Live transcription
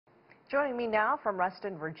Joining me now from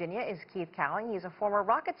Reston, Virginia is Keith Cowling. He's a former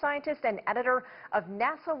rocket scientist and editor of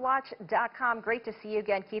NASAWatch.com. Great to see you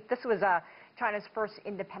again, Keith. This was China's first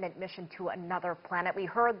independent mission to another planet. We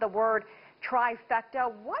heard the word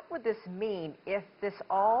trifecta. What would this mean if this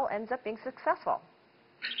all ends up being successful?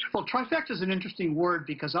 Well, trifecta is an interesting word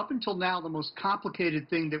because up until now, the most complicated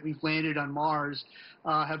thing that we've landed on Mars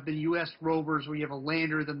have been U.S. rovers where you have a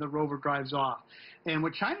lander, then the rover drives off. And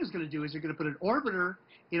what China's going to do is they're going to put an orbiter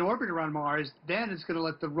in orbit around Mars, then it's going to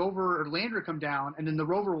let the rover or lander come down, and then the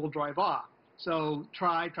rover will drive off. So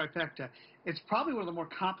trifecta. It's probably one of the more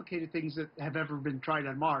complicated things that have ever been tried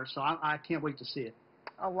on Mars, so I can't wait to see it.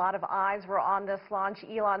 A lot of eyes were on this launch.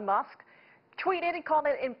 Elon Musk tweeted and called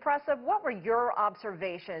it impressive. What were your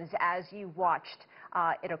observations as you watched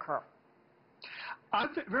it occur? I'm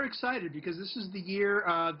very excited because this is the year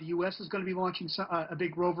the U.S. is going to be launching a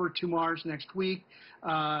big rover to Mars next week.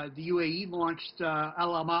 The UAE launched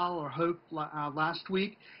Al-Amal or Hope last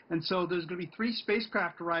week. And so there's going to be 3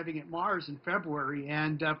 spacecraft arriving at Mars in February.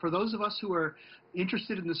 And for those of us who are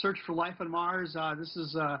interested in the search for life on Mars, this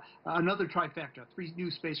is another trifecta, 3 new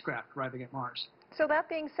spacecraft arriving at Mars. So that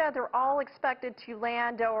being said, they're all expected to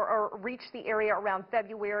land or reach the area around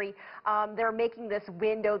February. They're making this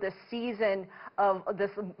window, this season of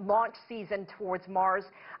this launch season towards Mars.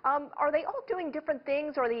 Are they all doing different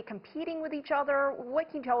things? Are they competing with each other? What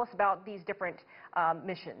can you tell us about these different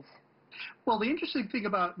missions? Well, the interesting thing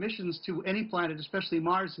about missions to any planet, especially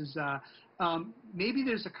Mars, is maybe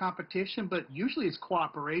there's a competition, but usually it's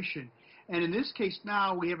cooperation. And in this case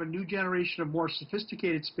now, we have a new generation of more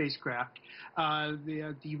sophisticated spacecraft.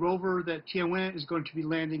 The rover that Tianwen is going to be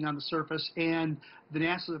landing on the surface and the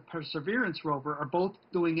NASA Perseverance rover are both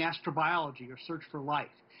doing astrobiology or search for life.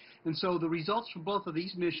 And so the results from both of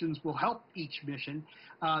these missions will help each mission.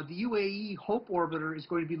 The UAE Hope orbiter is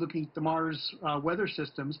going to be looking at the Mars weather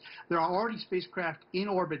systems. There are already spacecraft in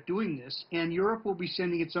orbit doing this, and Europe will be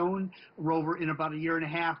sending its own rover in about a year and a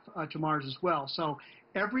half to Mars as well. So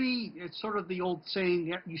it's sort of the old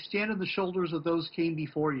saying, you stand on the shoulders of those came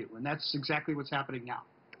before you, and that's exactly what's happening now.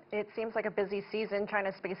 It seems like a busy season.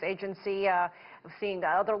 China's space agency seeing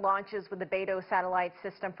other launches with the Beidou satellite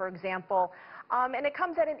system, for example. And it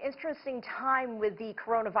comes at an interesting time with the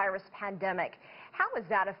coronavirus pandemic. How has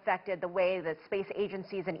that affected the way that space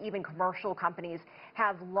agencies and even commercial companies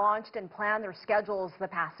have launched and planned their schedules the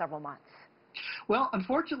past several months? Well,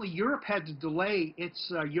 unfortunately, Europe had to delay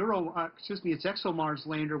its ExoMars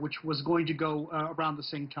lander, which was going to go around the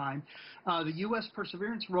same time. The U.S.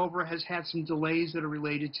 Perseverance rover has had some delays that are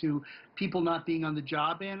related to people not being on the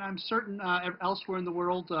job, and I'm certain elsewhere in the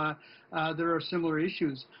world there are similar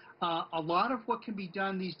issues. A lot of what can be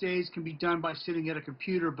done these days can be done by sitting at a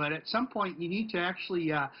computer, but at some point you need to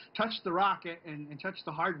actually touch the rocket and touch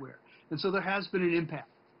the hardware, and so there has been an impact.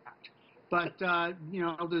 But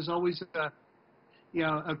there's always a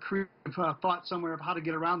creative thought somewhere of how to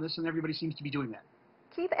get around this, and everybody seems to be doing that.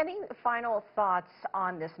 Keith, any final thoughts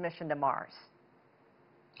on this mission to Mars?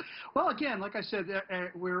 Well, again, like I said,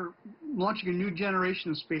 we're launching a new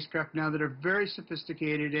generation of spacecraft now that are very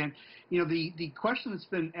sophisticated, and the question that's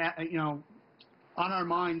been on our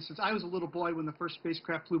minds since I was a little boy when the first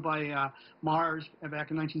spacecraft flew by Mars back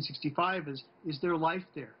in 1965 is there life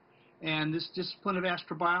there? And this discipline of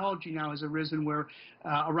astrobiology now has arisen where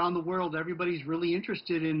around the world everybody's really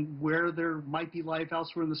interested in where there might be life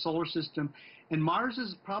elsewhere in the solar system. And Mars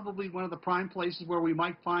is probably one of the prime places where we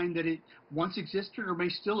might find that it once existed or may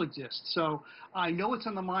still exist. So I know it's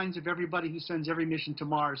on the minds of everybody who sends every mission to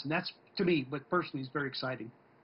Mars, and that's, to me, but personally, is very exciting.